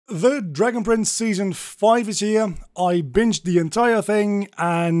The Dragon Prince Season 5 is here. I binged the entire thing,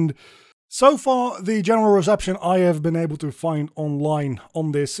 and so far the general reception I have been able to find online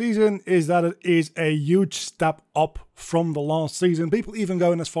on this season is that it is a huge step up from the last season. People even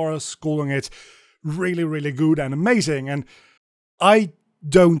going as far as calling it really, really good and amazing, and I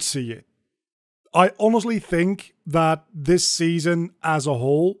don't see it. I honestly think that this season as a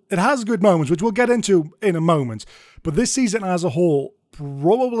whole, it has good moments, which we'll get into in a moment, but this season as a whole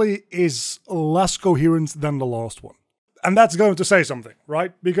probably is less coherent than the last one. And that's going to say something,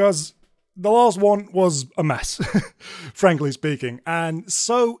 right? Because the last one was a mess, frankly speaking, and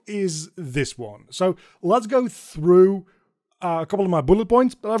so is this one. So let's go through a couple of my bullet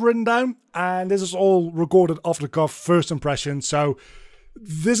points that I've written down, and this is all recorded off the cuff, first impression, so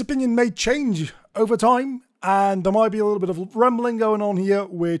this opinion may change over time, and there might be a little bit of rambling going on here,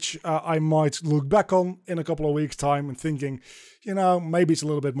 which I might look back on in a couple of weeks' time and thinking, you know, maybe it's a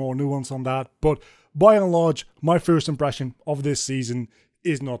little bit more nuance on that. But by and large, my first impression of this season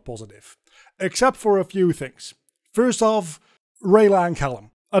is not positive. Except for a few things. First off, Rayla and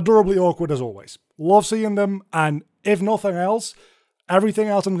Callum. Adorably awkward as always. Love seeing them, and if nothing else, everything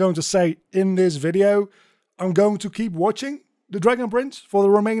else I'm going to say in this video, I'm going to keep watching The Dragon Prince for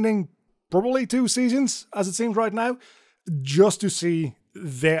the remaining probably 2 seasons, as it seems right now, just to see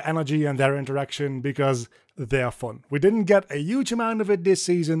their energy and their interaction, because they're fun. We didn't get a huge amount of it this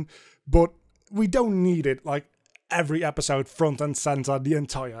season, but we don't need it like every episode front and center the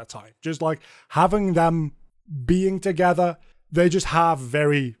entire time. Just like having them being together, they just have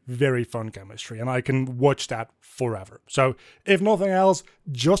very, very fun chemistry, and I can watch that forever. So if nothing else,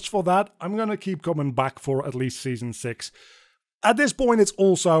 just for that, I'm gonna keep coming back for at least season 6. At this point, it's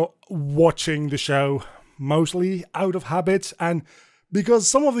also watching the show mostly out of habit, and because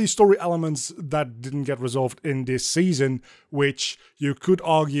some of these story elements that didn't get resolved in this season, which you could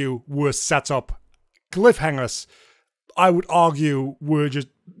argue were set up cliffhangers, I would argue were just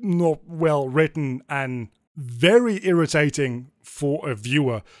not well written and very irritating for a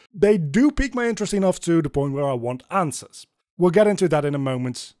viewer. They do pique my interest enough to the point where I want answers. We'll get into that in a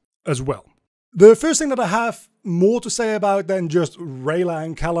moment as well. The first thing that I have more to say about than just Rayla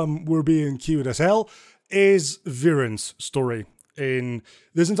and Callum were being cute as hell is Viren's story in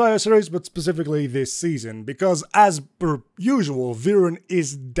this entire series, but specifically this season, because as per usual, Viren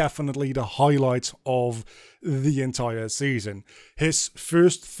is definitely the highlight of the entire season. His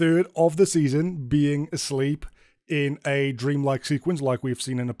first third of the season being asleep in a dreamlike sequence like we've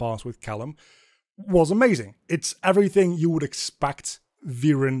seen in the past with Callum was amazing. It's everything you would expect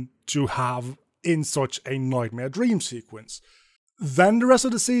Viren to have in such a nightmare dream sequence. Then the rest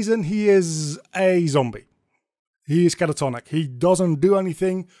of the season, he is a zombie. He is catatonic. He doesn't do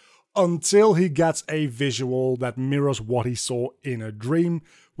anything until he gets a visual that mirrors what he saw in a dream,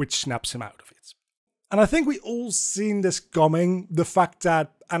 which snaps him out of it. And I think we all seen this coming, the fact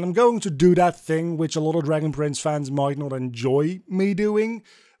that, and I'm going to do that thing which a lot of Dragon Prince fans might not enjoy me doing,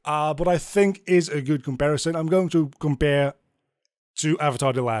 but I think is a good comparison. I'm going to compare to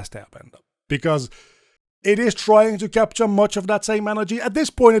Avatar: The Last Airbender, because it is trying to capture much of that same energy. At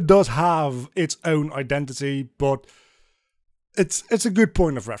this point, it does have its own identity, but it's a good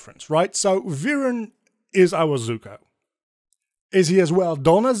point of reference, right? So Viren is our Zuko. Is he as well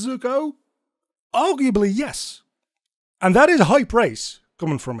done as Zuko? Arguably, yes. And that is high praise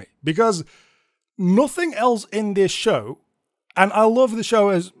coming from me, because nothing else in this show, and I love the show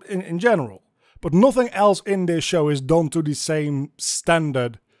as in general, but nothing else in this show is done to the same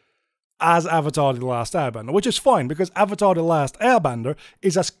standard as Avatar: The Last Airbender, which is fine, because Avatar: The Last Airbender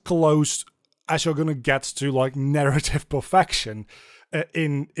is as close as you're gonna get to like narrative perfection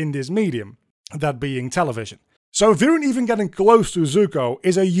in this medium, that being television. So Viren even getting close to Zuko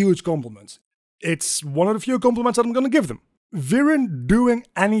is a huge compliment. It's one of the few compliments that I'm gonna give them. Viren doing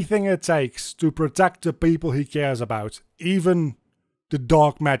anything it takes to protect the people he cares about, even the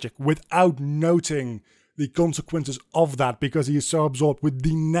dark magic, without noting the consequences of that because he is so absorbed with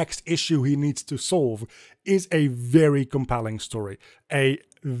the next issue he needs to solve, is a very compelling story. A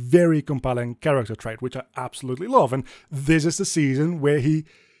very compelling character trait, which I absolutely love. And this is the season where he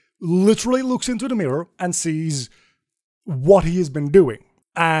literally looks into the mirror and sees what he has been doing.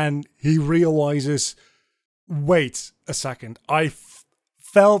 And he realizes, wait a second, I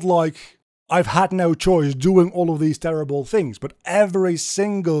felt like I've had no choice doing all of these terrible things, but every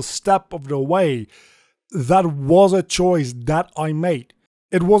single step of the way, that was a choice that I made.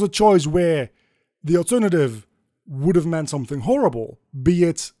 It was a choice where the alternative would have meant something horrible, be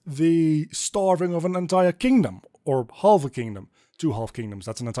it the starving of an entire kingdom, or half a kingdom, 2 half kingdoms,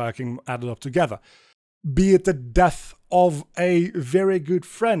 that's an entire kingdom added up together. be it the death of a very good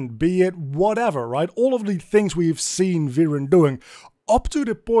friend, be it whatever, right? All of the things we've seen Viren doing, up to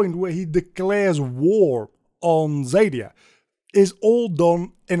the point where he declares war on Xadia, is all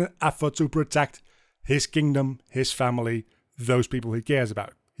done in an effort to protect his kingdom, his family, those people he cares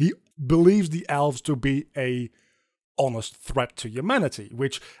about. He believes the elves to be a honest threat to humanity,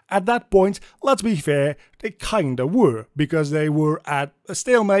 which at that point, let's be fair, they kinda were, because they were at a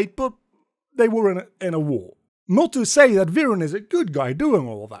stalemate, but they were in a war. Not to say that Viren is a good guy doing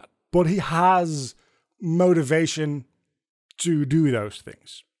all that, but he has motivation to do those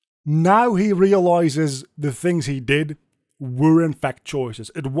things. Now he realizes the things he did were in fact choices.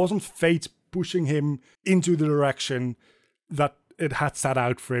 It wasn't fate pushing him into the direction that it had set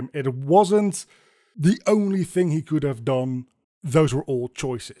out for him. It wasn't the only thing he could have done. Those were all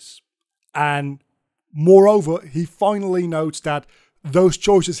choices. And moreover, he finally notes that those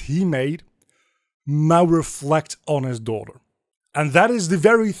choices he made now reflect on his daughter. And that is the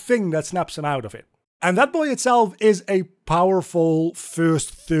very thing that snaps him out of it. And that by itself is a powerful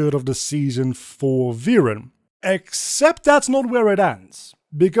first third of the season for Viren. Except that's not where it ends.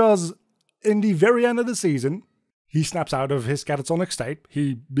 Because in the very end of the season, he snaps out of his catatonic state.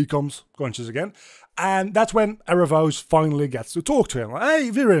 He becomes conscious again. And that's when Erebos finally gets to talk to him. Like, hey,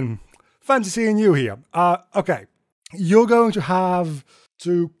 Viren, fancy seeing you here. Okay, you're going to have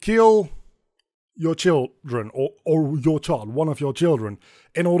to kill your children, or your child, one of your children,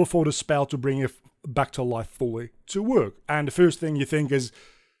 in order for the spell to bring you back to life fully to work. And the first thing you think is,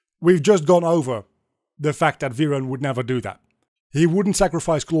 we've just gone over the fact that Viren would never do that. He wouldn't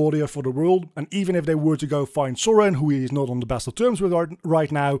sacrifice Claudia for the world, and even if they were to go find Soren, who he is not on the best of terms with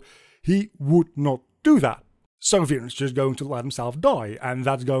right now, he would not do that. So Viren's just going to let himself die, and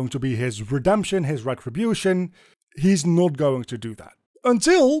that's going to be his redemption, his retribution. He's not going to do that.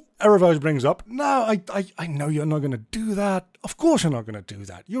 Until Erebos brings up, no, I know you're not going to do that. Of course you're not going to do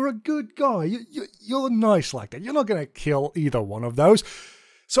that. You're a good guy. You're nice like that. You're not going to kill either one of those.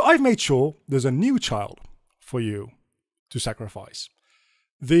 So I've made sure there's a new child for you to sacrifice.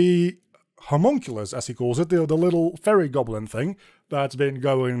 The homunculus, as he calls it, the little fairy goblin thing that's been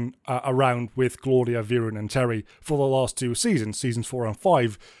going around with Claudia, Viren, and Terry for the last two seasons, seasons 4 and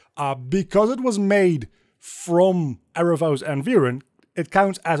 5, because it was made from Erebos and Viren, it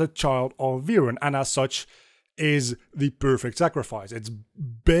counts as a child of Viren, and as such is the perfect sacrifice. It's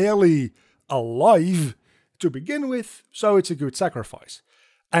barely alive to begin with, so it's a good sacrifice.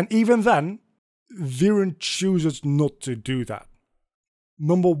 And even then, Viren chooses not to do that.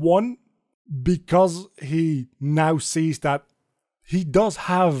 Number one, because he now sees that he does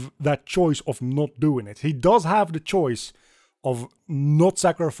have that choice of not doing it. He does have the choice of not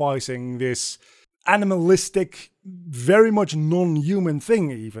sacrificing this animalistic, very much non-human thing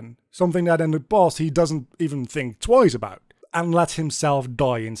even. Something that in the past he doesn't even think twice about. And lets himself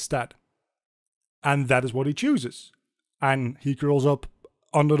die instead. And that is what he chooses. And he curls up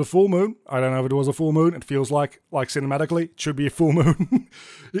under the full moon. I don't know if it was a full moon. It feels like cinematically, it should be a full moon.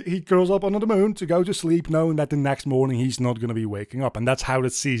 He curls up under the moon to go to sleep, knowing that the next morning he's not going to be waking up. And that's how the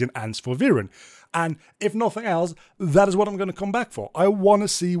season ends for Viren. And if nothing else, that is what I'm going to come back for. I want to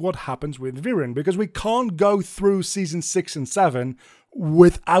see what happens with Viren, because we can't go through season 6 and 7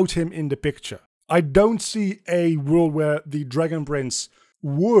 without him in the picture. I don't see a world where the Dragon Prince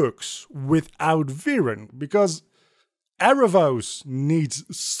works without Viren, because Erebos needs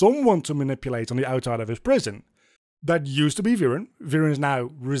someone to manipulate on the outside of his prison. That used to be Viren. Viren is now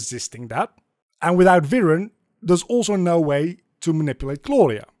resisting that. And without Viren, there's also no way to manipulate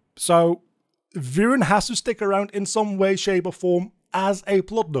Claudia. So Viren has to stick around in some way, shape or form as a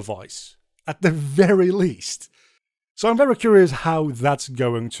plot device, at the very least. So I'm very curious how that's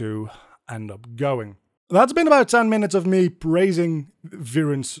going to end up going. That's been about 10 minutes of me praising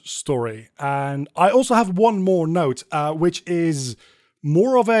Viren's story. And I also have one more note, which is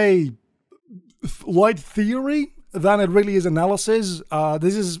more of a light theory than it really is analysis.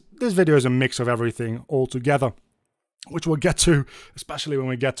 This video is a mix of everything all together, which we'll get to, especially when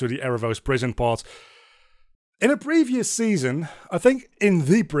we get to the Erebos prison part. In a previous season, I think in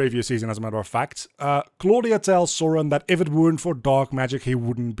the previous season as a matter of fact, Claudia tells Soren that if it weren't for dark magic, he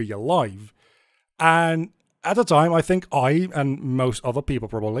wouldn't be alive. And at the time, I think I, and most other people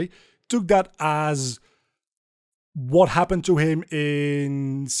probably, took that as what happened to him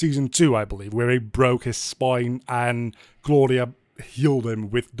in season 2, I believe, where he broke his spine and Claudia healed him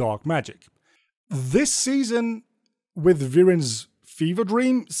with dark magic. This season, with Viren's fever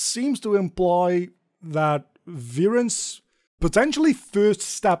dream, seems to imply that Viren's potentially first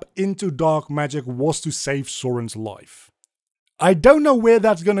step into dark magic was to save Soren's life. I don't know where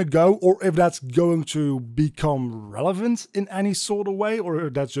that's going to go, or if that's going to become relevant in any sort of way, or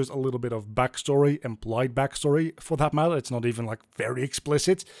if that's just a little bit of backstory, implied backstory for that matter. It's not even like very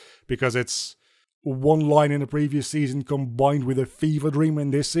explicit, because it's one line in the previous season combined with a fever dream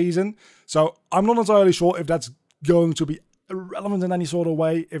in this season. So I'm not entirely sure if that's going to be relevant in any sort of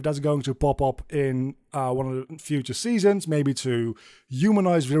way, if that's going to pop up in one of the future seasons, maybe to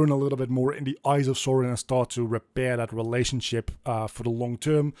humanize Viren a little bit more in the eyes of Soren and start to repair that relationship for the long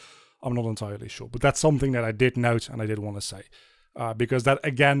term. I'm not entirely sure, but that's something that I did note and I did want to say, because that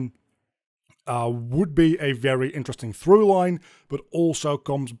again would be a very interesting through line, but also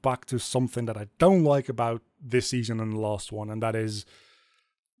comes back to something that I don't like about this season and the last one, and that is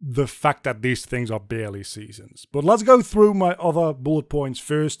the fact that these things are barely seasons. But let's go through my other bullet points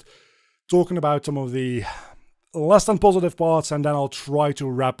first, talking about some of the less than positive parts, and then I'll try to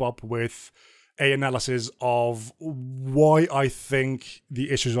wrap up with an analysis of why I think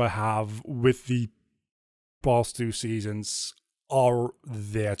the issues I have with the past two seasons are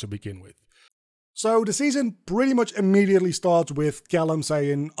there to begin with. So the season pretty much immediately starts with Callum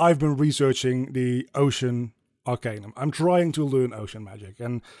saying, I've been researching the Ocean Arcanum. I'm trying to learn ocean magic.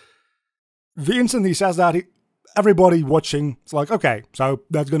 And the instant he says that, everybody watching, it's like, okay, so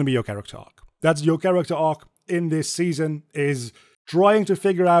that's going to be your character arc. That's your character arc in this season, is trying to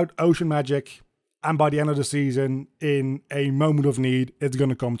figure out ocean magic. And by the end of the season, in a moment of need, it's going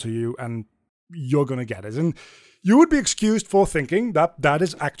to come to you and you're going to get it. And you would be excused for thinking that that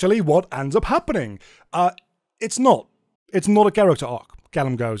is actually what ends up happening. It's not. It's not a character arc,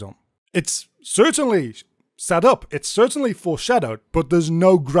 Callum goes on. It's certainly set up, it's certainly foreshadowed, but there's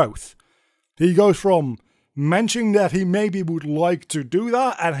no growth. He goes from mentioning that he maybe would like to do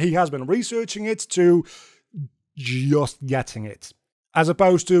that, and he has been researching it, to just getting it. As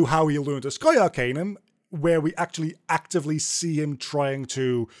opposed to how he learned the Sky Arcanum, where we actually actively see him trying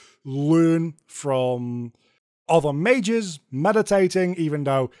to learn from other mages, meditating, even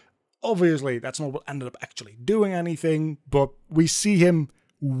though obviously that's not what ended up actually doing anything, but we see him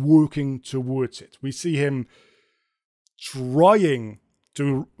working towards it. We see him trying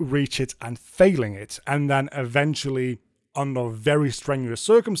to reach it and failing it, and then eventually, under very strenuous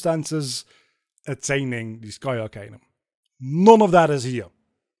circumstances, attaining the Sky Arcanum. None of that is here.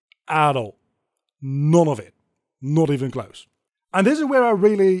 At all. None of it. Not even close. And this is where I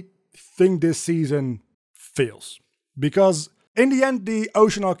really think this season fails. Because in the end, the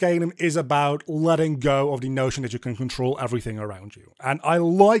Ocean Arcanum is about letting go of the notion that you can control everything around you. And I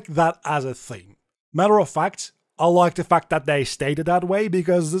like that as a theme. Matter of fact, I like the fact that they stated that way,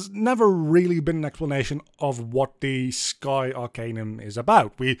 because there's never really been an explanation of what the Sky Arcanum is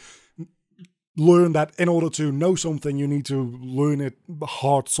about. We learn that in order to know something, you need to learn it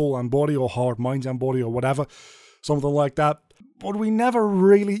heart, soul, and body, or heart, mind, and body, or whatever. Something like that. But we never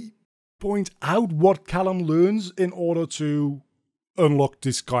really point out what Callum learns in order to unlock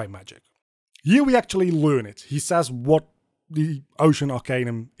the sky magic. Here we actually learn it. He says what the Ocean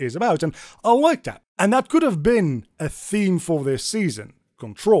Arcanum is about, and I like that. And that could have been a theme for this season,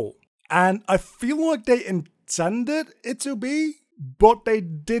 control. And I feel like they intended it to be, but they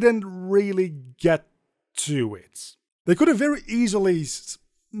didn't really get to it. They could have very easily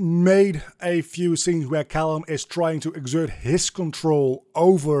made a few scenes where Callum is trying to exert his control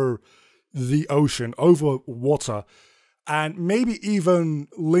over the ocean, over water, and maybe even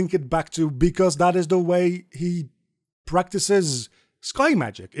link it back to, because that is the way he practices sky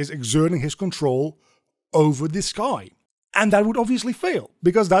magic, is exerting his control over the sky. And that would obviously fail,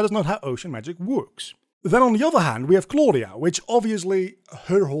 because that is not how ocean magic works. Then on the other hand, we have Claudia, which obviously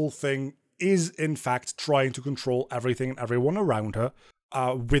her whole thing is in fact trying to control everything and everyone around her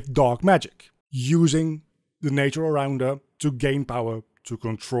with dark magic, using the nature around her to gain power to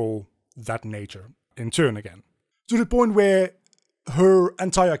control that nature in turn again. To the point where her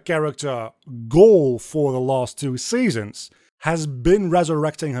entire character goal for the last two seasons has been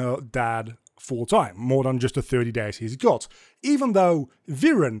resurrecting her dad full time, more than just the 30 days he's got. Even though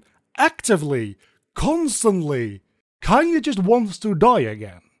Viren actively, constantly, kinda just wants to die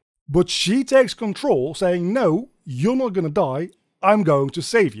again. But she takes control, saying, no, you're not gonna die, I'm going to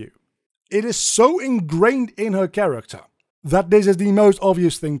save you. It is so ingrained in her character that this is the most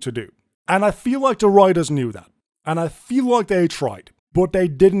obvious thing to do. And I feel like the writers knew that. And I feel like they tried. But they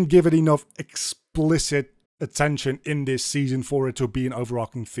didn't give it enough explicit attention in this season for it to be an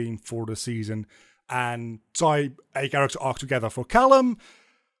overarching theme for the season. And tie a character arc together for Callum,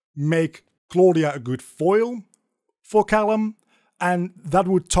 make Claudia a good foil for Callum, and that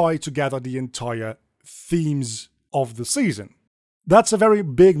would tie together the entire themes of the season. That's a very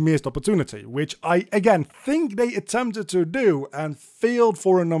big missed opportunity, which I, again, think they attempted to do and failed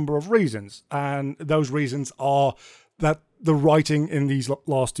for a number of reasons. And those reasons are that the writing in these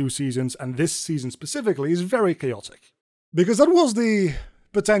last 2 seasons, and this season specifically, is very chaotic. Because that was the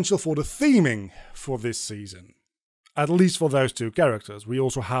potential for the theming for this season. At least for those 2 characters. We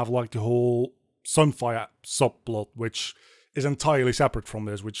also have like the whole Sunfire subplot, which is entirely separate from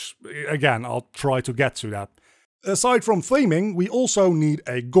this, which, again, I'll try to get to that. Aside from theming, we also need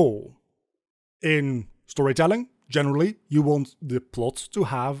a goal. In storytelling, generally, you want the plot to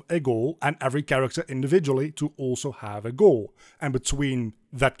have a goal and every character individually to also have a goal. And between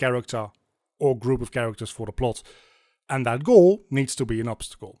that character or group of characters for the plot and that goal needs to be an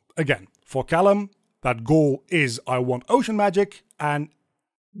obstacle. Again, for Callum, that goal is I want ocean magic, and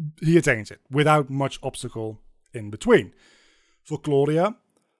he attains it without much obstacle in between. For Claudia,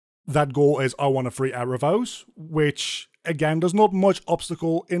 that goal is I want to free Erebos, which, again, there's not much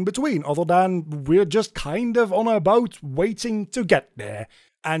obstacle in between, other than we're just kind of on a boat waiting to get there.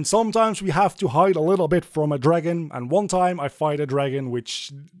 And sometimes we have to hide a little bit from a dragon, and one time I fight a dragon,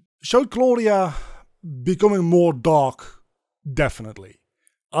 which showed Claudia becoming more dark, definitely.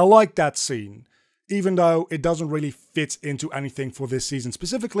 I like that scene, even though it doesn't really fit into anything for this season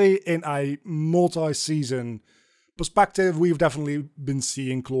specifically. In a multi-season perspective, we've definitely been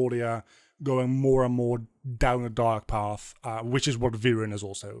seeing Claudia going more and more down a dark path, which is what Viren is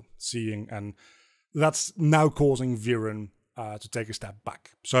also seeing, and that's now causing Viren to take a step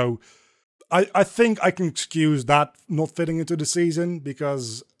back. So I think I can excuse that not fitting into the season,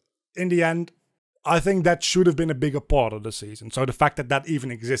 because in the end, I think that should have been a bigger part of the season. So the fact that that even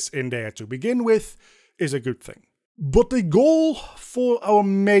exists in there to begin with is a good thing. But the goal for our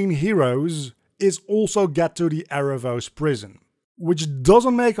main heroes is also get to the Erebos prison, which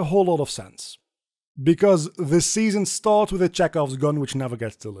doesn't make a whole lot of sense, because the season starts with a Chekhov's gun which never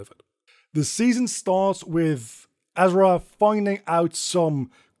gets delivered. The season starts with Ezra finding out some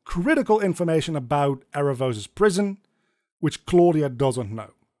critical information about Erebos' prison, which Claudia doesn't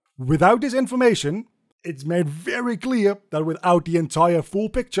know. Without this information, it's made very clear that without the entire full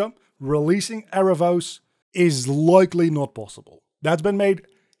picture, releasing Erebos is likely not possible. That's been made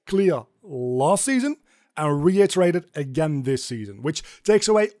clear last season and reiterated again this season, which takes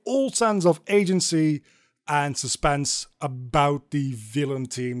away all sense of agency and suspense about the villain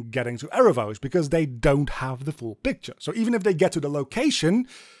team getting to Erebos, because they don't have the full picture. So even if they get to the location,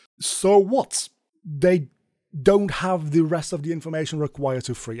 so what? They don't have the rest of the information required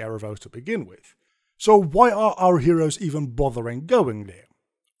to free Erebos to begin with. So why are our heroes even bothering going there,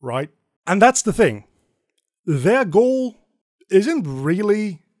 right? And that's the thing. Their goal isn't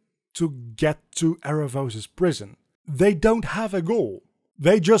really to get to Erebos' prison. They don't have a goal.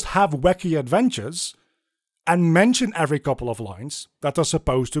 They just have wacky adventures and mention every couple of lines that they're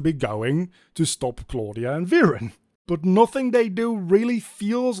supposed to be going to stop Claudia and Viren. But nothing they do really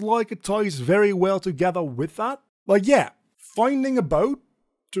feels like it ties very well together with that. Like, yeah, finding a boat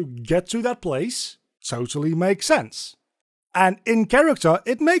to get to that place totally makes sense. And in character,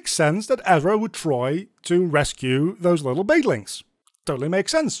 it makes sense that Ezra would try to rescue those little baitling. Totally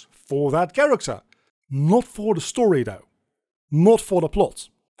makes sense for that character. Not for the story though. Not for the plot.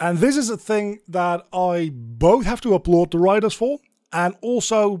 And this is a thing that I both have to applaud the writers for, and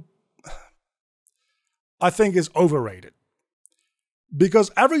also I think is overrated.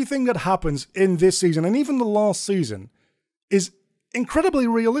 Because everything that happens in this season, and even the last season, is incredibly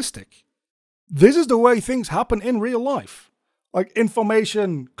realistic. This is the way things happen in real life. Like,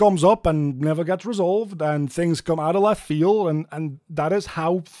 information comes up and never gets resolved, and things come out of left field, and that is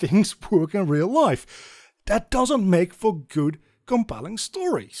how things work in real life. That doesn't make for good, compelling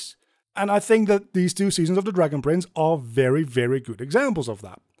stories. And I think that these 2 seasons of The Dragon Prince are very, very good examples of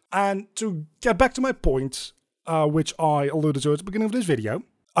that. And to get back to my point, which I alluded to at the beginning of this video,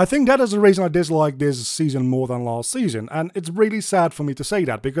 I think that is the reason I dislike this season more than last season. And it's really sad for me to say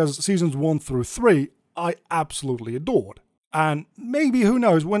that, because seasons 1 through 3 I absolutely adored. And maybe, who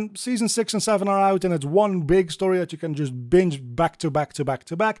knows, when season 6 and 7 are out and it's one big story that you can just binge back to back to back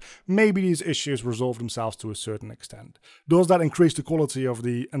to back, maybe these issues resolve themselves to a certain extent. Does that increase the quality of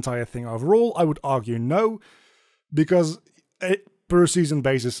the entire thing overall? I would argue no, because per season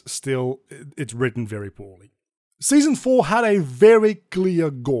basis, still, it's written very poorly. Season 4 had a very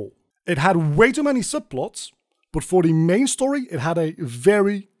clear goal. It had way too many subplots, but for the main story, it had a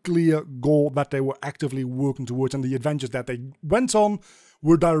very clear goal that they were actively working towards, and the adventures that they went on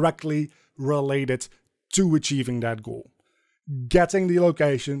were directly related to achieving that goal. Getting the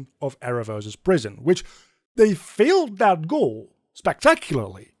location of Erebos' prison, which they failed that goal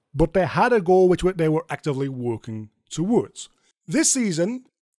spectacularly, but they had a goal which they were actively working towards. This season,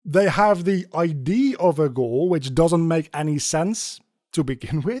 they have the idea of a goal, which doesn't make any sense to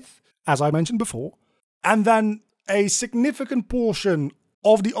begin with, as I mentioned before. And then a significant portion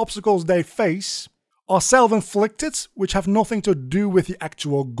of the obstacles they face are self-inflicted, which have nothing to do with the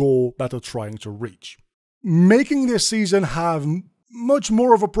actual goal that they're trying to reach. Making this season have much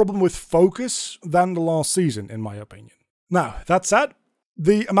more of a problem with focus than the last season, in my opinion. Now, that said,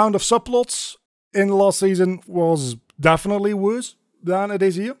 the amount of subplots in the last season was definitely worse than it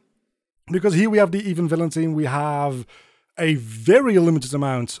is here. Because here we have the even villain team, we have a very limited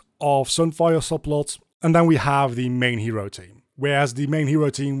amount of Sunfire subplots, and then we have the main hero team. Whereas the main hero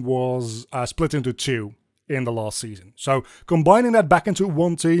team was split into two in the last season. So combining that back into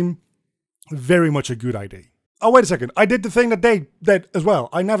one team, very much a good idea. Oh, wait a second. I did the thing that they did as well.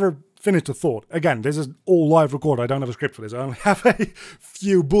 I never finished the thought. Again, this is all live recorded. I don't have a script for this. I only have a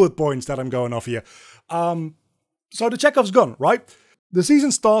few bullet points that I'm going off here. So the Chekhov's gun, right? The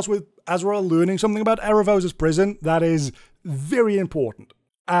season starts with Azrael learning something about Erebos' prison that is very important.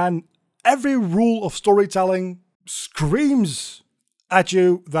 And every rule of storytelling screams at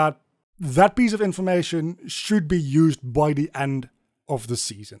you that that piece of information should be used by the end of the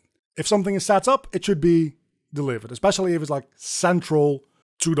season. If something is set up, it should be delivered, especially if it's like central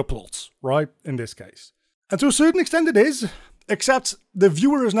to the plots, right? In this case. And to a certain extent it is, except the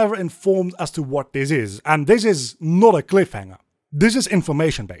viewer is never informed as to what this is. And this is not a cliffhanger. This is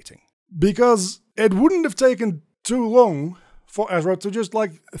information baiting. Because it wouldn't have taken too long for Ezra to just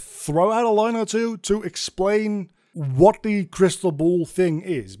like throw out a line or two to explain what the crystal ball thing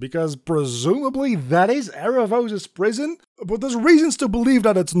is, because presumably that is Erebos' prison, but there's reasons to believe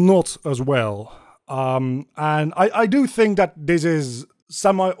that it's not as well. And I do think that this is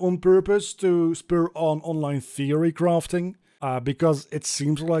semi on purpose to spur on online theory crafting, because it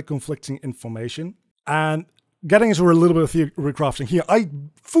seems like conflicting information. And getting into a little bit of theory crafting here, I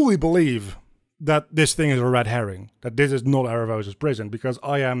fully believe that this thing is a red herring, that this is not Erebos' prison, because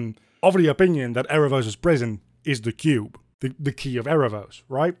I am of the opinion that Erebos' prison is the cube, the key of Erebos,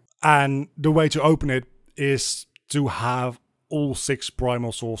 right? And the way to open it is to have all 6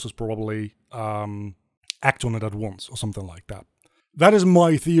 primal sources probably act on it at once, or something like that. That is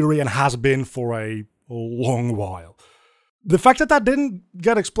my theory and has been for a long while. The fact that that didn't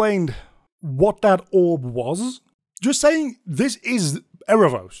get explained what that orb was, just saying this is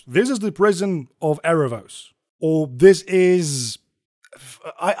Erebos, this is the prison of Erebos, or this is...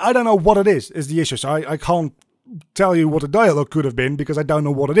 I don't know what it is the issue, so I can't tell you what the dialogue could have been because I don't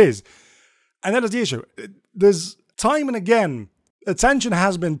know what it is. And that is the issue. There's time and again, attention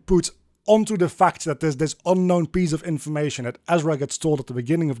has been put onto the fact that there's this unknown piece of information that Ezra gets told at the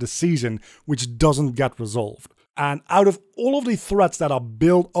beginning of the season which doesn't get resolved. And out of all of the threats that are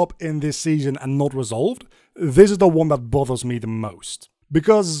built up in this season and not resolved, this is the one that bothers me the most.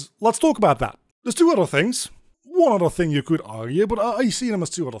 Because, let's talk about that. There's 2 other things. One other thing you could argue, but I see them as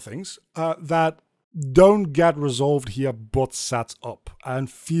 2 other things, that don't get resolved here but set up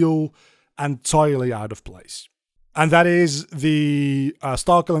and feel entirely out of place. And that is the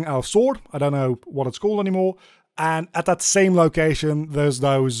Star-Killing Elf Sword, I don't know what it's called anymore, and at that same location there's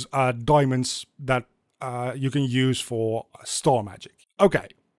those diamonds that you can use for star magic. Okay,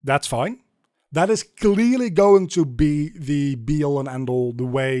 that's fine. That is clearly going to be the be-all and end-all, the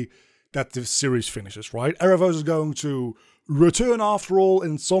way that the series finishes, right? Erebos is going to return after all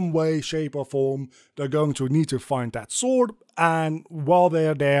in some way, shape or form. They're going to need to find that sword, and while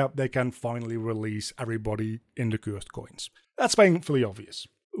they're there, they can finally release everybody in the cursed coins. That's painfully obvious.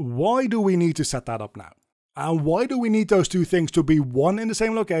 Why do we need to set that up now? And why do we need those 2 things to be 1 in the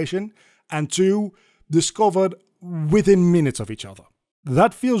same location and 2 discovered within minutes of each other?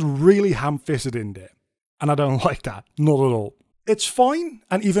 That feels really ham-fisted in there, and I don't like that, not at all. It's fine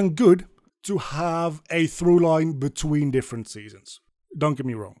and even good to have a through line between different seasons. Don't get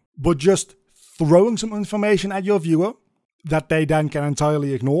me wrong. But just throwing some information at your viewer that they then can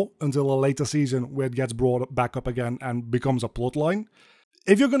entirely ignore until a later season where it gets brought back up again and becomes a plot line.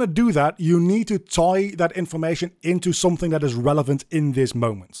 If you're going to do that, you need to tie that information into something that is relevant in this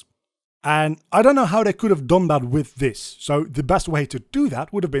moment. And I don't know how they could have done that with this. So the best way to do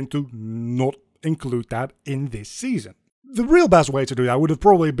that would have been to not include that in this season. The real best way to do that would have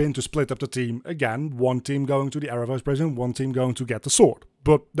probably been to split up the team again, 1 team going to the Erebos prison, 1 team going to get the sword.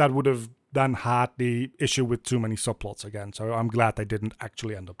 But that would have then had the issue with too many subplots again, so I'm glad they didn't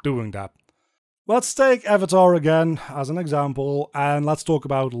actually end up doing that. Let's take Avatar again as an example, and let's talk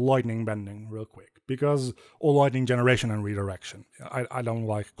about lightning bending real quick, or lightning generation and redirection. I don't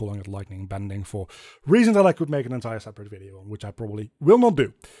like calling it lightning bending for reasons that I could make an entire separate video on, which I probably will not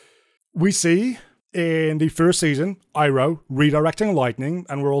do. We see in the first season, Iroh redirecting lightning,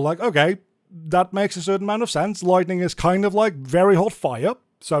 and we're all like, okay, that makes a certain amount of sense. Lightning is kind of like very hot fire,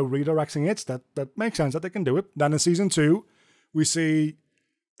 so redirecting it, that makes sense that they can do it. Then in season 2, we see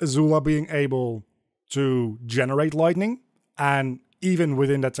Azula being able to generate lightning, and even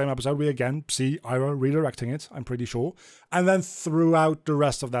within that same episode, we again see Iroh redirecting it, I'm pretty sure. And then throughout the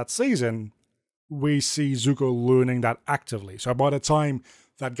rest of that season, we see Zuko learning that actively. So by the time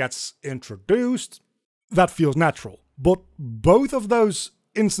that gets introduced, that feels natural. But both of those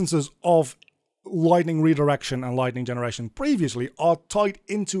instances of lightning redirection and lightning generation previously are tied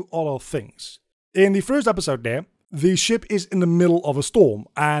into other things. In the first episode there, the ship is in the middle of a storm,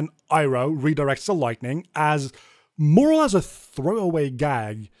 and Iroh redirects the lightning as more or less a throwaway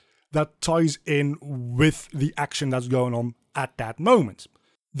gag that ties in with the action that's going on at that moment.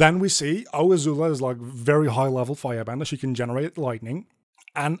 Then we see, Azula is like very high level firebender, she can generate lightning,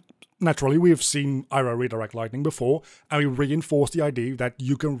 and naturally we have seen Iroh redirect lightning before, and we reinforce the idea that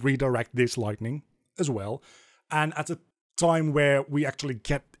you can redirect this lightning as well. And at a time where we actually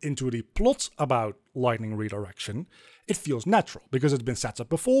get into the plot about lightning redirection, it feels natural, because it's been set up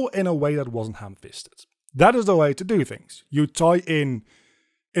before in a way that wasn't ham-fisted. That is the way to do things. You tie in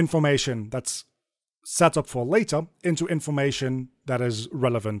information that's set up for later into information that is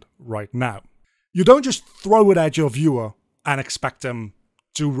relevant right now. You don't just throw it at your viewer and expect them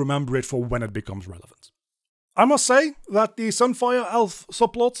to remember it for when it becomes relevant. I must say that the Sunfire Elf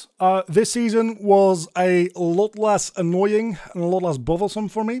subplot this season was a lot less annoying and a lot less bothersome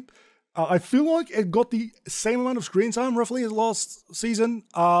for me. I feel like it got the same amount of screen time roughly as last season,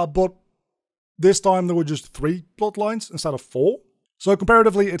 but this time there were just 3 plot lines instead of 4. So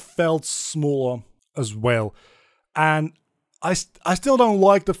comparatively it felt smaller as well. And I still don't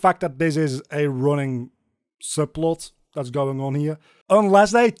like the fact that this is a running subplot that's going on here.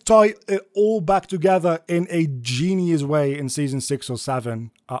 Unless they tie it all back together in a genius way in season 6 or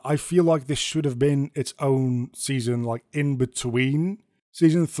 7, I feel like this should have been its own season, like in between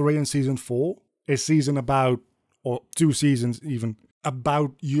season 3 and season 4. A season about, or 2 seasons even,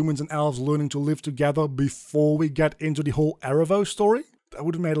 about humans and elves learning to live together before we get into the whole Erevo story. That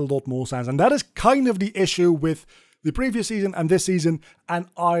would have made a lot more sense. And that is kind of the issue with the previous season and this season, and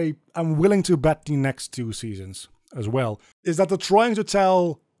I am willing to bet the next 2 seasons as well, is that they're trying to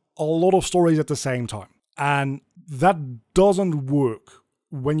tell a lot of stories at the same time. And that doesn't work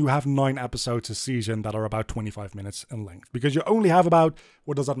when you have 9 episodes a season that are about 25 minutes in length. Because you only have about,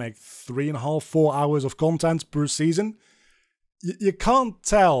 what does that make, 3.5, 4 hours of content per season. You can't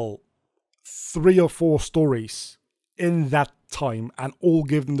tell 3 or 4 stories in that time and all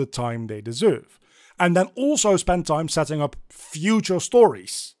give them the time they deserve. And then also spend time setting up future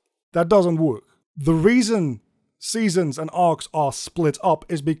stories. That doesn't work. The reason seasons and arcs are split up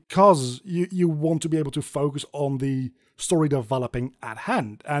is because you want to be able to focus on the story developing at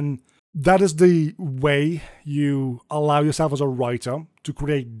hand. And that is the way you allow yourself as a writer to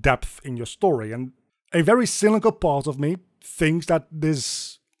create depth in your story. And a very cynical part of me thinks that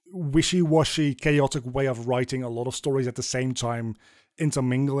this wishy-washy, chaotic way of writing a lot of stories at the same time,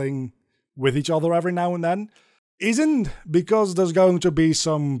 intermingling with each other every now and then, isn't because there's going to be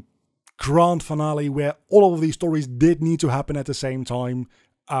some grand finale where all of these stories did need to happen at the same time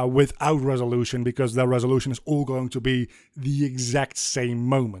without resolution, because their resolution is all going to be the exact same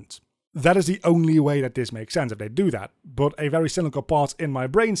moment. That is the only way that this makes sense if they do that. But a very cynical part in my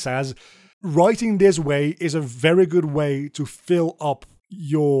brain says, writing this way is a very good way to fill up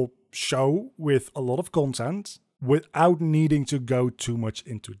your show with a lot of content without needing to go too much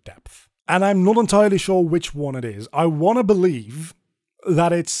into depth. And I'm not entirely sure which one it is. I want to believe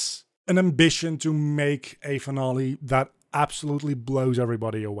that it's an ambition to make a finale that absolutely blows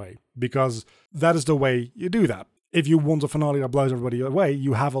everybody away, because that is the way you do that. If you want a finale that blows everybody away,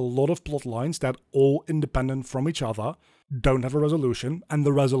 you have a lot of plot lines that all independent from each other, don't have a resolution, and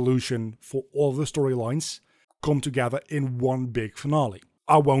the resolution for all the storylines come together in one big finale.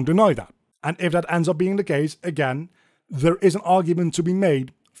 I won't deny that. And if that ends up being the case, again, there is an argument to be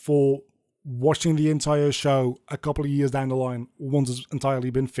made for watching the entire show a couple of years down the line once it's entirely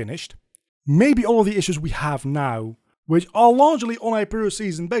been finished. Maybe all of the issues we have now, which are largely on a per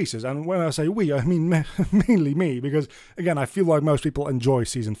season basis, and when I say we, I mean mainly me, because again, I feel like most people enjoy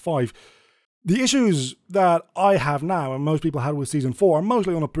season 5. The issues that I have now, and most people had with season 4, are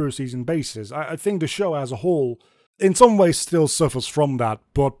mostly on a per season basis. I think the show as a whole, in some ways, still suffers from that,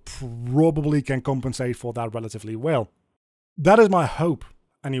 but probably can compensate for that relatively well. That is my hope,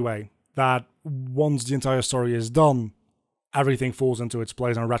 anyway, that once the entire story is done, everything falls into its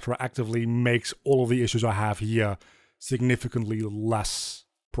place and retroactively makes all of the issues I have here significantly less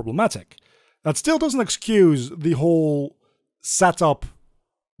problematic. That still doesn't excuse the whole setup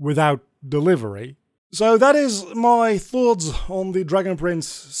without delivery. So that is my thoughts on the Dragon Prince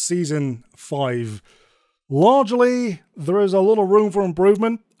Season 5. Largely, there is a lot of room for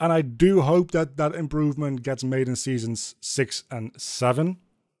improvement, and I do hope that that improvement gets made in Seasons 6 and 7.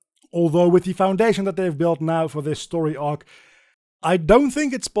 Although with the foundation that they've built now for this story arc, I don't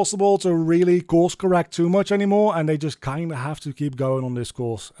think it's possible to really course correct too much anymore, and they just kind of have to keep going on this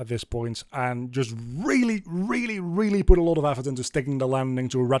course at this point and just really, really, really put a lot of effort into sticking the landing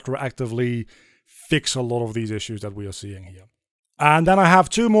to retroactively fix a lot of these issues that we are seeing here. And then I have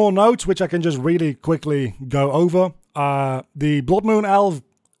two more notes which I can just really quickly go over. The Blood Moon Elf,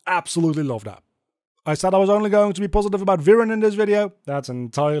 absolutely love that. I said I was only going to be positive about Viren in this video. That's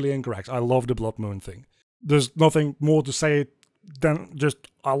entirely incorrect. I love the Blood Moon thing. There's nothing more to say then just,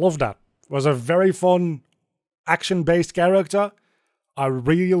 I love that. It was a very fun, action-based character. I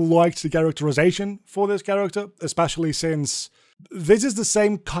really liked the characterization for this character, especially since this is the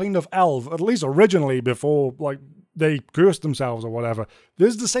same kind of elf, at least originally before like they cursed themselves or whatever.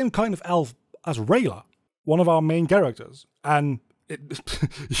 This is the same kind of elf as Rayla, one of our main characters. And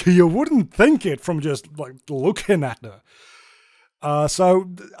you wouldn't think it from just like looking at her.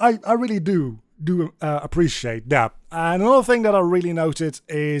 So I really do appreciate that. And another thing that I really noted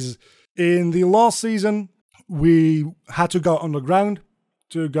is in the last season, we had to go underground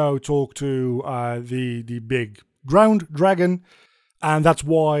to go talk to the big ground dragon, and that's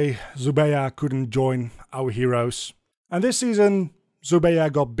why Zubeya couldn't join our heroes. And this season,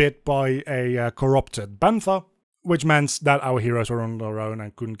 Zubeya got bit by a corrupted bantha, which meant that our heroes were on their own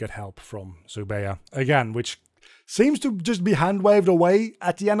and couldn't get help from Zubeya again, which seems to just be hand-waved away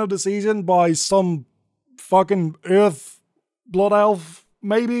at the end of the season by some fucking Earth Blood Elf,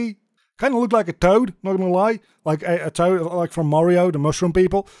 maybe? Kind of looked like a toad, not gonna lie. Like a toad, like from Mario, the mushroom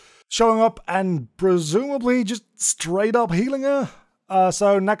people. Showing up and presumably just straight up healing her.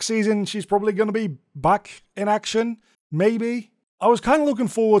 So next season, she's probably gonna be back in action, maybe? I was kind of looking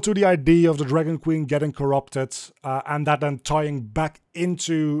forward to the idea of the Dragon Queen getting corrupted and that then tying back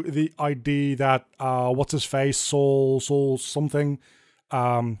into the idea that, what's-his-face, Soul something,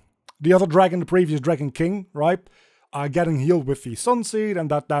 the other dragon, the previous Dragon King, right, getting healed with the Sun Seed, and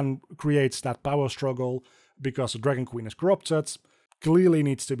that then creates that power struggle because the Dragon Queen is corrupted, clearly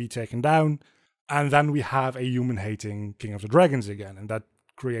needs to be taken down, and then we have a human-hating King of the Dragons again, and that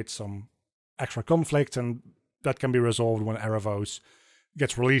creates some extra conflict, and that can be resolved when Erebos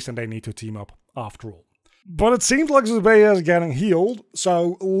gets released and they need to team up after all. But it seems like Zubeya is getting healed,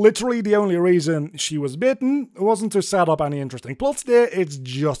 so literally the only reason she was bitten wasn't to set up any interesting plots there, it's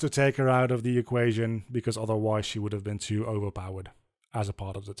just to take her out of the equation, because otherwise she would have been too overpowered as a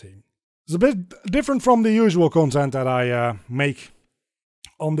part of the team. It's a bit different from the usual content that I make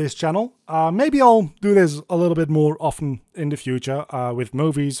on this channel. Maybe I'll do this a little bit more often in the future with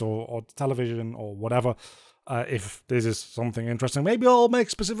movies or television or whatever. If this is something interesting, maybe I'll make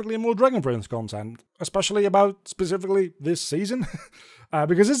specifically more Dragon Prince content, especially about specifically this season,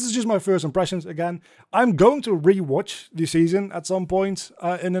 because this is just my first impressions again. I'm going to rewatch the season at some point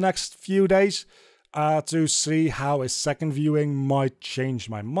in the next few days to see how a second viewing might change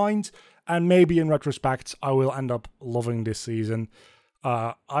my mind, and maybe in retrospect I will end up loving this season.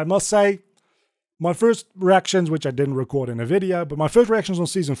 I must say, my first reactions, which I didn't record in a video, but my first reactions on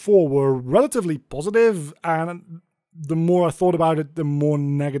Season 4 were relatively positive, and the more I thought about it, the more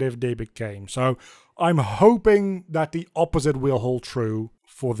negative they became. So I'm hoping that the opposite will hold true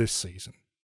for this season.